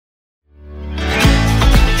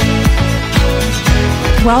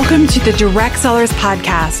Welcome to the Direct Sellers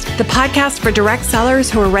Podcast, the podcast for direct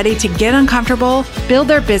sellers who are ready to get uncomfortable, build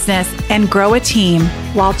their business, and grow a team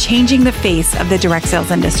while changing the face of the direct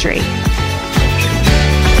sales industry.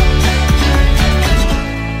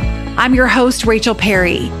 I'm your host, Rachel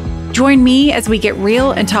Perry. Join me as we get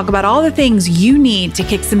real and talk about all the things you need to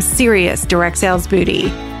kick some serious direct sales booty.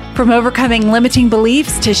 From overcoming limiting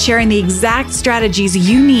beliefs to sharing the exact strategies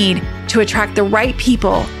you need to attract the right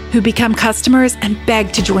people who become customers and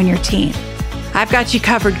beg to join your team. I've got you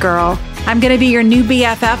covered, girl. I'm going to be your new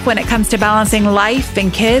BFF when it comes to balancing life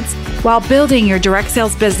and kids while building your direct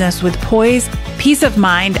sales business with poise, peace of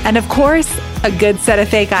mind, and of course, a good set of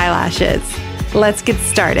fake eyelashes. Let's get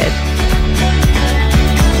started.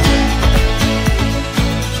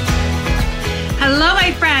 Hello,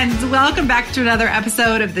 my friends. Welcome back to another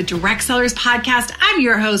episode of the Direct Sellers Podcast. I'm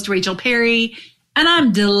your host, Rachel Perry, and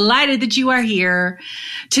I'm delighted that you are here.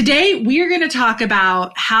 Today, we are going to talk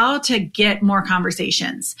about how to get more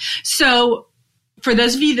conversations. So for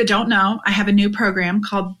those of you that don't know, I have a new program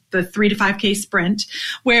called the 3 to 5K Sprint,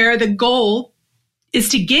 where the goal is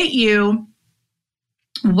to get you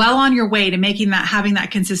well on your way to having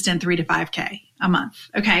that consistent 3 to 5K a month.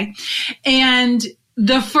 Okay. And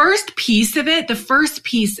the first piece of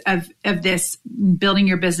this building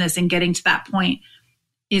your business and getting to that point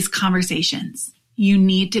is conversations. You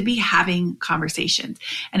need to be having conversations.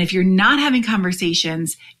 And if you're not having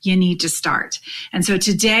conversations, you need to start. And so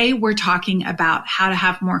today we're talking about how to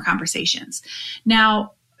have more conversations.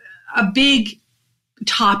 Now, a big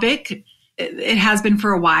topic, it has been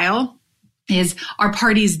for a while, is are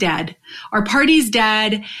parties dead? Are parties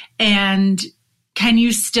dead? And can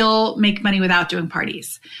you still make money without doing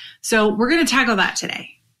parties? So we're going to tackle that today.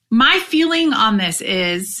 My feeling on this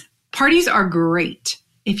is parties are great.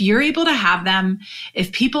 If you're able to have them,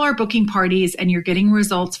 if people are booking parties and you're getting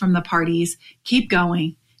results from the parties, keep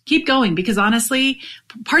going. Keep going, because honestly,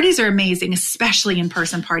 parties are amazing, especially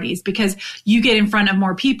in-person parties, because you get in front of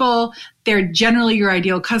more people. They're generally your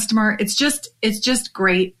ideal customer. It's just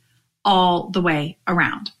great all the way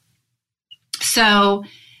around. So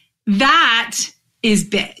that is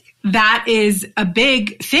big. That is a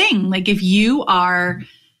big thing. Like if you are,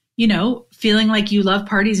 feeling like you love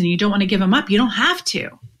parties and you don't want to give them up, you don't have to.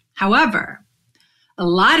 However, a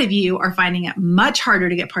lot of you are finding it much harder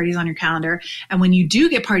to get parties on your calendar. And when you do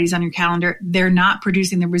get parties on your calendar, they're not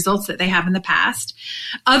producing the results that they have in the past.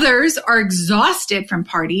 Others are exhausted from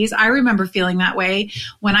parties. I remember feeling that way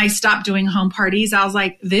when I stopped doing home parties. I was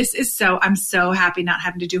like, I'm so happy not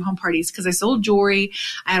having to do home parties because I sold jewelry.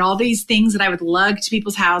 I had all these things that I would lug to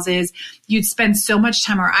people's houses. You'd spend so much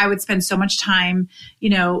time, or I would spend so much time,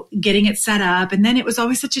 getting it set up. And then it was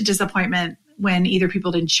always such a disappointment when either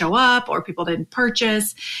people didn't show up or people didn't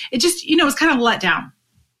purchase. It just, it was kind of a letdown.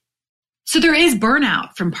 So there is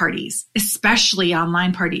burnout from parties, especially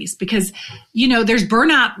online parties, because, there's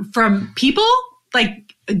burnout from people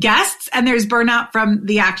like guests, and there's burnout from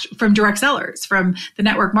from direct sellers, from the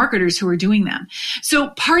network marketers who are doing them. So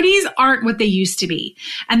parties aren't what they used to be.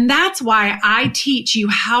 And that's why I teach you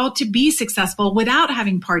how to be successful without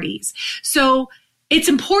having parties. So it's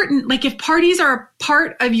important, like if parties are a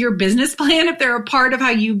part of your business plan, if they're a part of how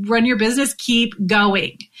you run your business, keep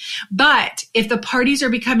going. But if the parties are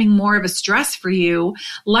becoming more of a stress for you,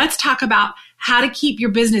 let's talk about how to keep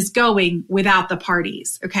your business going without the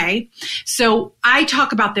parties, okay? So I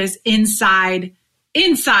talk about this inside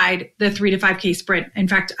the 3 to 5K Sprint. In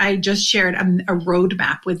fact, I just shared a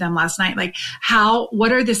roadmap with them last night, like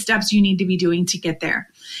what are the steps you need to be doing to get there?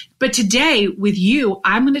 But today with you,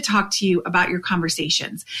 I'm going to talk to you about your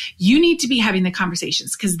conversations. You need to be having the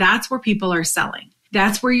conversations because that's where people are selling.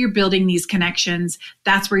 That's where you're building these connections.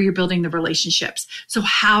 That's where you're building the relationships. So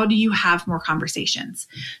how do you have more conversations?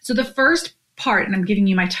 So the first part, and I'm giving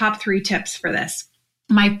you my top 3 tips for this.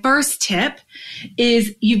 My first tip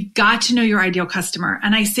is you've got to know your ideal customer.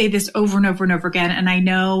 And I say this over and over and over again. And I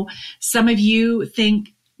know some of you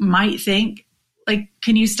might think, like,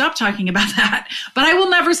 can you stop talking about that? But I will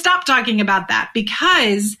never stop talking about that,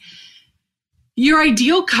 because your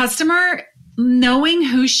ideal customer, knowing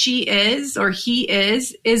who she is or he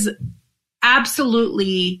is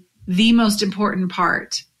absolutely the most important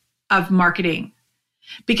part of marketing.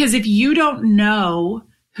 Because if you don't know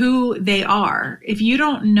who they are, if you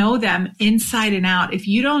don't know them inside and out, if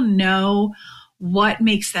you don't know what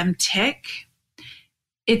makes them tick,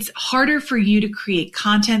 it's harder for you to create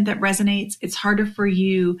content that resonates. It's harder for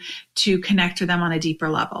you to connect with them on a deeper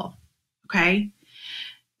level. Okay.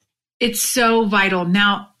 It's so vital.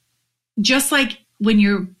 Now, just like when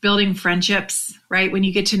you're building friendships, right? When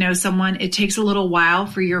you get to know someone, it takes a little while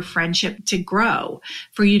for your friendship to grow,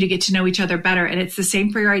 for you to get to know each other better. And it's the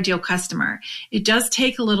same for your ideal customer. It does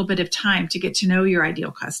take a little bit of time to get to know your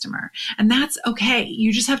ideal customer. And that's okay.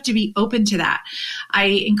 You just have to be open to that. I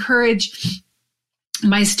encourage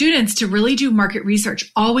my students to really do market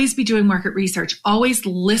research. Always be doing market research. Always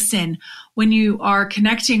listen when you are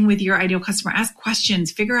connecting with your ideal customer. Ask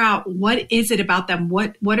questions. Figure out what is it about them.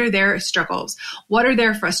 What are their struggles? What are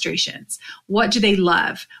their frustrations? What do they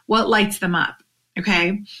love? What lights them up?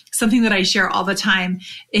 Okay. Something that I share all the time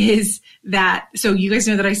is that, so you guys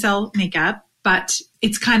know that I sell makeup, but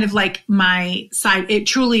it's kind of like my side. It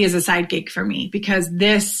truly is a side gig for me because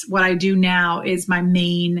what I do now is my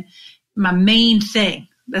main thing.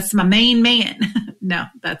 That's my main man. No,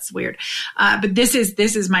 that's weird. But this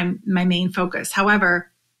is my main focus.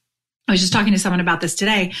 However, I was just talking to someone about this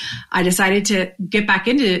today. I decided to get back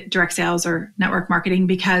into direct sales or network marketing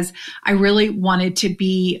because I really wanted to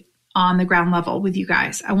be on the ground level with you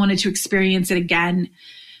guys. I wanted to experience it again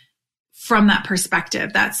from that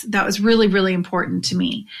perspective. That was really, really important to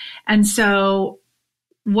me. And so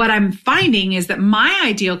what I'm finding is that my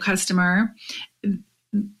ideal customer,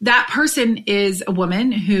 that person is a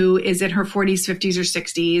woman who is in her 40s, 50s, or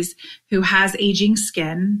 60s, who has aging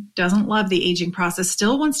skin, doesn't love the aging process,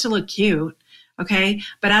 still wants to look cute. Okay.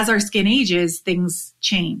 But as our skin ages, things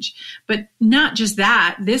change. But not just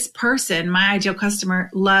that, this person, my ideal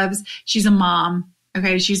customer, she's a mom.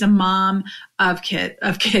 Okay. She's a mom of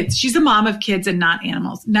kids. She's a mom of kids and not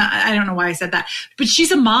animals. I don't know why I said that, but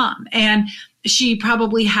she's a mom and she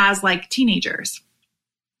probably has like teenagers.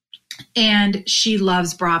 And she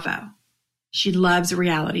loves Bravo. She loves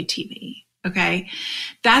reality TV. Okay.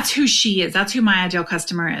 That's who she is. That's who my ideal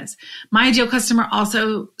customer is. My ideal customer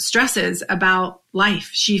also stresses about life.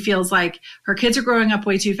 She feels like her kids are growing up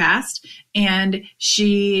way too fast. And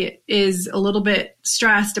she is a little bit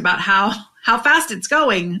stressed about how fast it's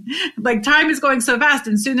going. Like time is going so fast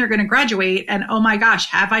and soon they're going to graduate. And oh my gosh,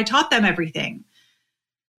 have I taught them everything?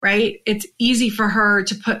 Right? It's easy for her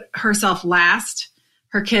to put herself last.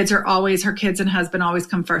 Her kids and husband always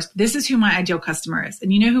come first. This is who my ideal customer is.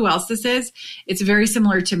 And you know who else this is? It's very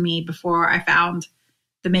similar to me before I found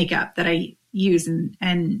the makeup that I use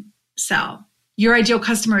and sell. Your ideal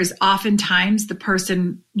customer is oftentimes the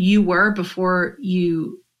person you were before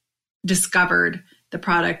you discovered the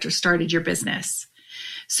product or started your business.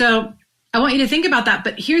 So I want you to think about that.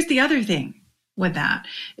 But here's the other thing with that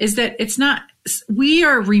is that we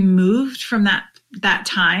are removed from that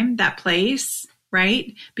time, that place,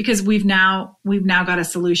 right? Because we've now got a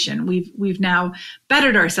solution. We've now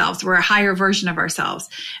bettered ourselves. We're a higher version of ourselves.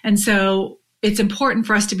 And so it's important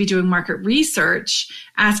for us to be doing market research,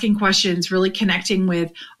 asking questions, really connecting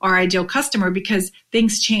with our ideal customer because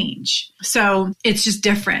things change. So it's just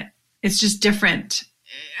different.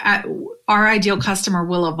 Our ideal customer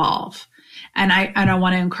will evolve. And I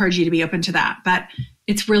want to encourage you to be open to that. But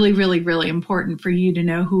it's really, really, really important for you to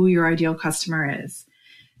know who your ideal customer is.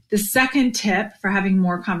 The second tip for having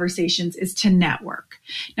more conversations is to network.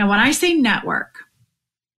 Now, when I say network,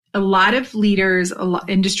 a lot of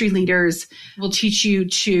industry leaders will teach you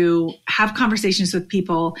to have conversations with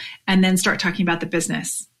people and then start talking about the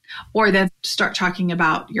business or then start talking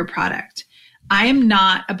about your product. I am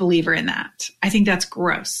not a believer in that. I think that's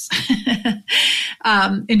gross.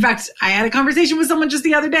 In fact, I had a conversation with someone just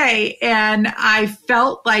the other day and I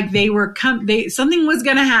felt like something was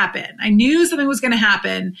going to happen. I knew something was going to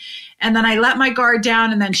happen. And then I let my guard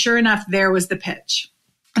down. And then sure enough, there was the pitch.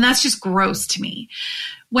 And that's just gross to me.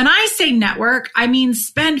 When I say network, I mean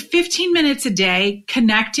spend 15 minutes a day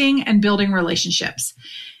connecting and building relationships.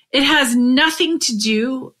 It has nothing to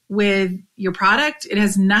do with your product. It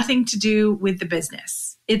has nothing to do with the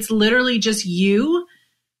business. It's literally just you.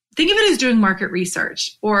 Think of it as doing market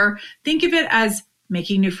research or think of it as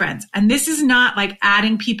making new friends. And this is not like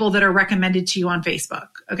adding people that are recommended to you on Facebook.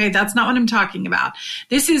 Okay. That's not what I'm talking about.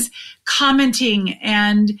 This is commenting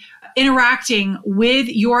and interacting with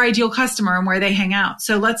your ideal customer and where they hang out.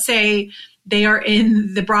 So let's say they are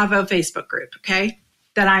in the Bravo Facebook group. Okay.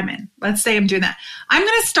 That I'm in. Let's say I'm doing that. I'm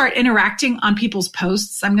going to start interacting on people's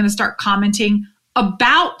posts. I'm going to start commenting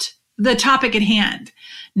about the topic at hand,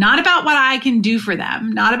 not about what I can do for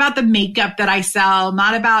them, not about the makeup that I sell,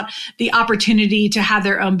 not about the opportunity to have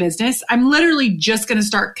their own business. I'm literally just going to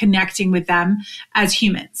start connecting with them as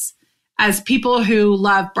humans, as people who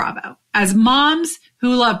love Bravo, as moms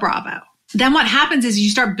who love Bravo. Then what happens is you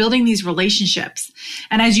start building these relationships.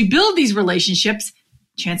 And as you build these relationships,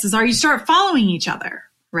 chances are you start following each other,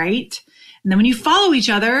 right? And then when you follow each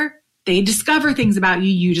other, they discover things about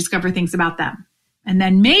you, you discover things about them. And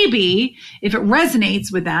then maybe if it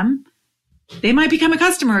resonates with them, they might become a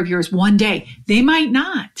customer of yours one day. They might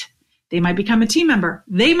not. They might become a team member.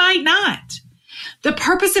 They might not. The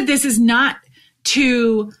purpose of this is not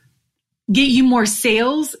to get you more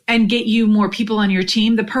sales and get you more people on your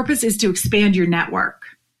team. The purpose is to expand your network,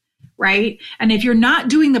 right? And if you're not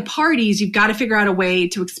doing the parties, you've got to figure out a way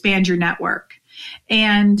to expand your network.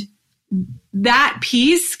 And that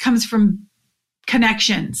piece comes from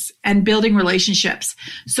connections and building relationships.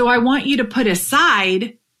 So I want you to put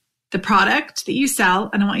aside the product that you sell,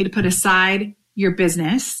 and I want you to put aside your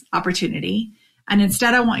business opportunity. And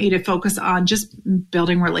instead, I want you to focus on just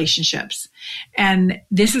building relationships. And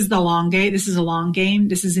this is the long game. This is a long game.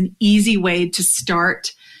 This is an easy way to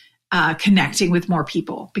start connecting with more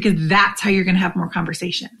people, because that's how you're going to have more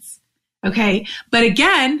conversations. Okay. But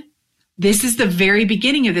again, this is the very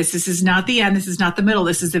beginning of this. This is not the end. This is not the middle.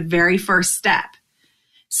 This is the very first step.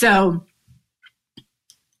 So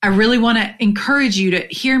I really want to encourage you to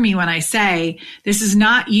hear me when I say this is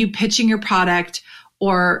not you pitching your product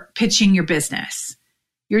or pitching your business.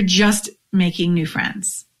 You're just making new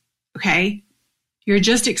friends. Okay. You're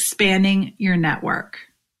just expanding your network.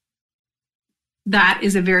 That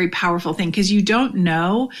is a very powerful thing, because you don't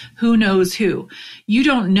know who knows who. You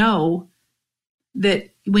don't know that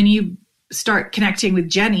when you start connecting with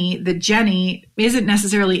Jenny, that Jenny isn't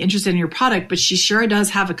necessarily interested in your product, but she sure does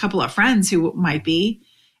have a couple of friends who might be,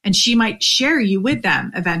 and she might share you with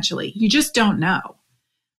them eventually. You just don't know,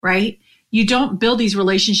 right? You don't build these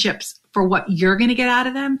relationships for what you're going to get out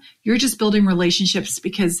of them. You're just building relationships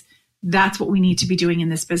because that's what we need to be doing in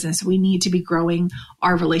this business. We need to be growing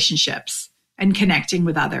our relationships and connecting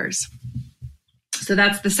with others. So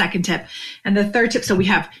that's the second tip. And the third tip,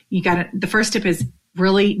 the first tip is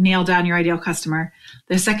really nail down your ideal customer.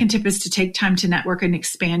 The second tip is to take time to network and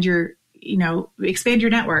expand your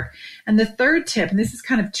network. And the third tip, and this is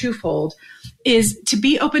kind of twofold, is to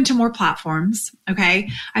be open to more platforms. Okay.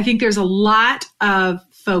 I think there's a lot of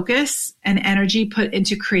focus and energy put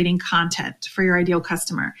into creating content for your ideal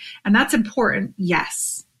customer. And that's important.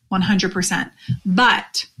 Yes, 100%.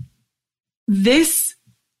 But this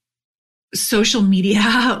social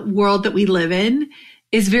media world that we live in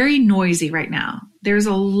is very noisy right now. There's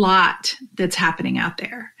a lot that's happening out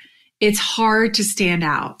there. It's hard to stand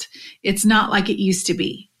out. It's not like it used to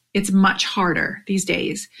be. It's much harder these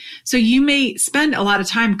days. So you may spend a lot of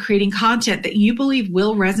time creating content that you believe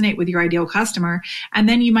will resonate with your ideal customer. And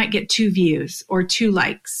then you might get 2 views or 2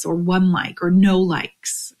 likes or 1 like or no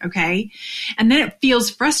likes. Okay. And then it feels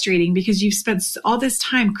frustrating because you've spent all this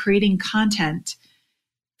time creating content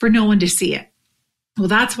for no one to see it. Well,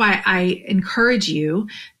 that's why I encourage you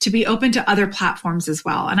to be open to other platforms as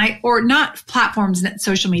well. Or not platforms,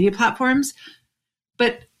 social media platforms,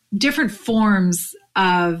 but different forms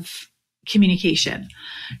of communication.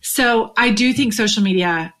 So I do think social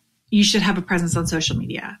media, you should have a presence on social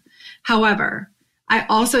media. However, I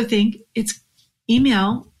also think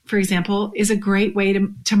email, for example, is a great way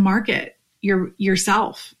to market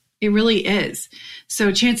yourself. It really is.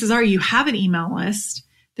 So chances are you have an email list.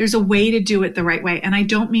 There's a way to do it the right way. And I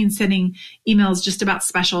don't mean sending emails just about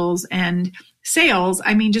specials and sales.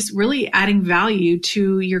 I mean, just really adding value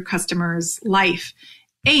to your customer's life.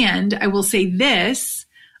 And I will say this,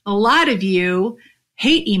 a lot of you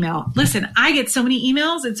hate email. Listen, I get so many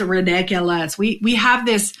emails. It's ridiculous. We have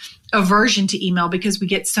this aversion to email because we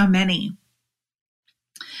get so many.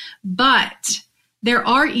 But there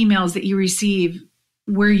are emails that you receive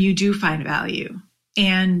where you do find value.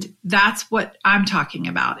 And that's what I'm talking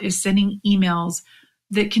about, is sending emails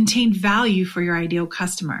that contain value for your ideal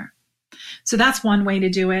customer. So that's one way to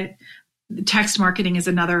do it. Text marketing is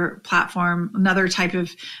another platform, another type of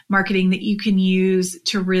marketing that you can use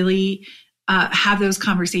to really have those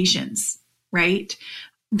conversations, right?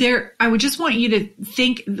 I would just want you to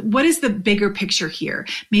think, what is the bigger picture here?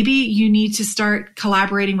 Maybe you need to start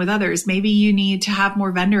collaborating with others. Maybe you need to have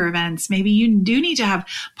more vendor events. Maybe you do need to have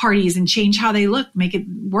parties and change how they look, make it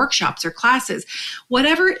workshops or classes.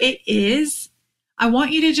 Whatever it is, I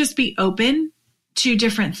want you to just be open to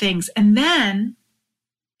different things. And then,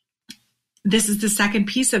 this is the second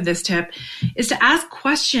piece of this tip, is to ask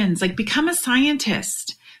questions, like become a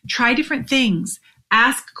scientist, try different things,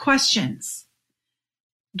 ask questions.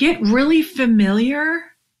 Get really familiar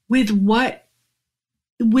with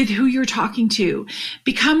who you're talking to.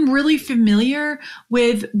 Become really familiar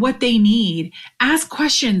with what they need. Ask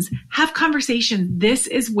questions, have conversations. This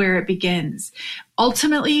is where it begins.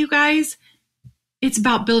 Ultimately, you guys, it's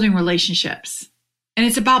about building relationships. And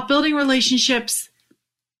it's about building relationships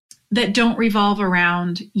that don't revolve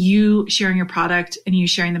around you sharing your product and you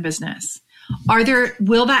sharing the business.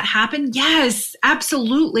 Will that happen? Yes,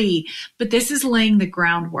 absolutely. But this is laying the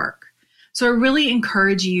groundwork. So I really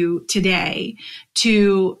encourage you today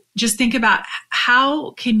to just think about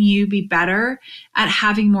how can you be better at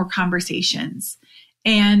having more conversations,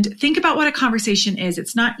 and think about what a conversation is.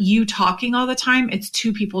 It's not you talking all the time. It's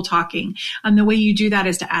two people talking. And the way you do that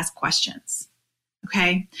is to ask questions.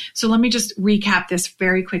 Okay. So let me just recap this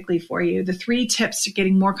very quickly for you. The 3 tips to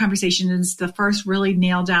getting more conversations. The first, really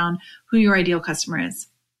nail down who your ideal customer is.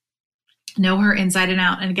 Know her inside and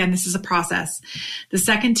out. And again, this is a process. The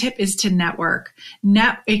second tip is to network.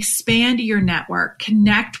 Expand your network.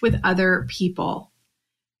 Connect with other people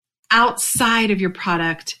outside of your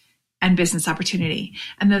product and business opportunity.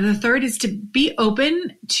 And then the third is to be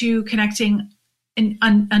open to connecting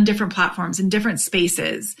on different platforms, in different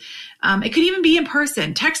spaces. It could even be in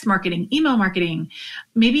person, text marketing, email marketing.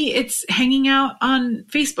 Maybe it's hanging out on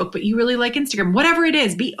Facebook, but you really like Instagram. Whatever it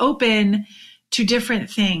is, be open to different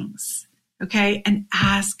things. Okay. And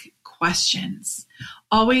ask questions.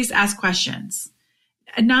 Always ask questions.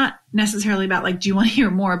 And not necessarily about like, do you want to hear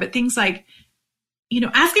more? But things like,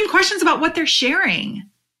 asking questions about what they're sharing.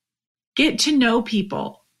 Get to know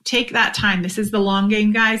people. Take that time. This is the long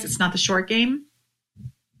game, guys. It's not the short game.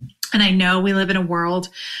 And I know we live in a world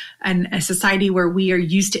and a society where we are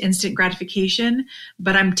used to instant gratification,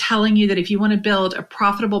 but I'm telling you that if you want to build a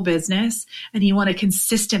profitable business and you want a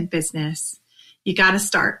consistent business, you got to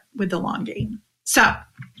start with the long game. So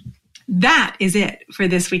that is it for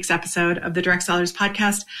this week's episode of the Direct Sellers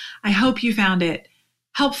Podcast. I hope you found it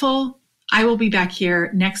helpful. I will be back here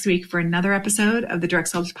next week for another episode of the Direct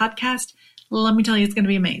Sellers Podcast. Let me tell you, it's going to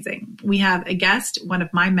be amazing. We have a guest, one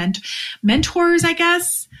of my mentors, I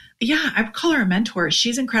guess. Yeah, I would call her a mentor.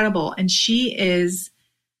 She's incredible. And she is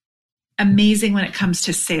amazing when it comes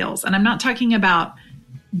to sales. And I'm not talking about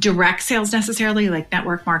direct sales necessarily, like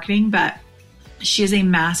network marketing, but she is a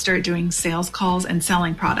master at doing sales calls and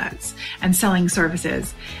selling products and selling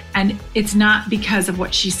services. And it's not because of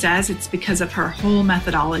what she says, it's because of her whole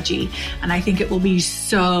methodology. And I think it will be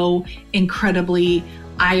so incredibly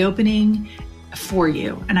eye-opening for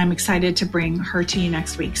you. And I'm excited to bring her to you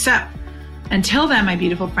next week. So until then, my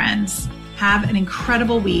beautiful friends, have an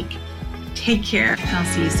incredible week. Take care, and I'll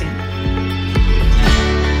see you soon.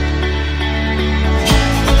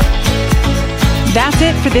 That's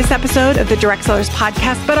it for this episode of the Direct Sellers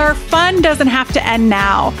Podcast, but our fun doesn't have to end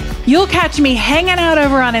now. You'll catch me hanging out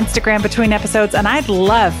over on Instagram between episodes, and I'd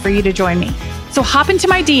love for you to join me. So hop into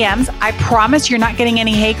my DMs. I promise you're not getting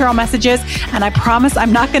any hey girl messages, and I promise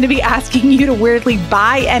I'm not going to be asking you to weirdly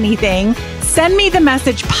buy anything. Send me the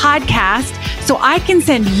message podcast so I can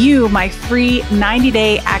send you my free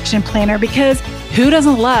 90-day action planner, because who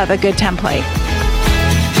doesn't love a good template?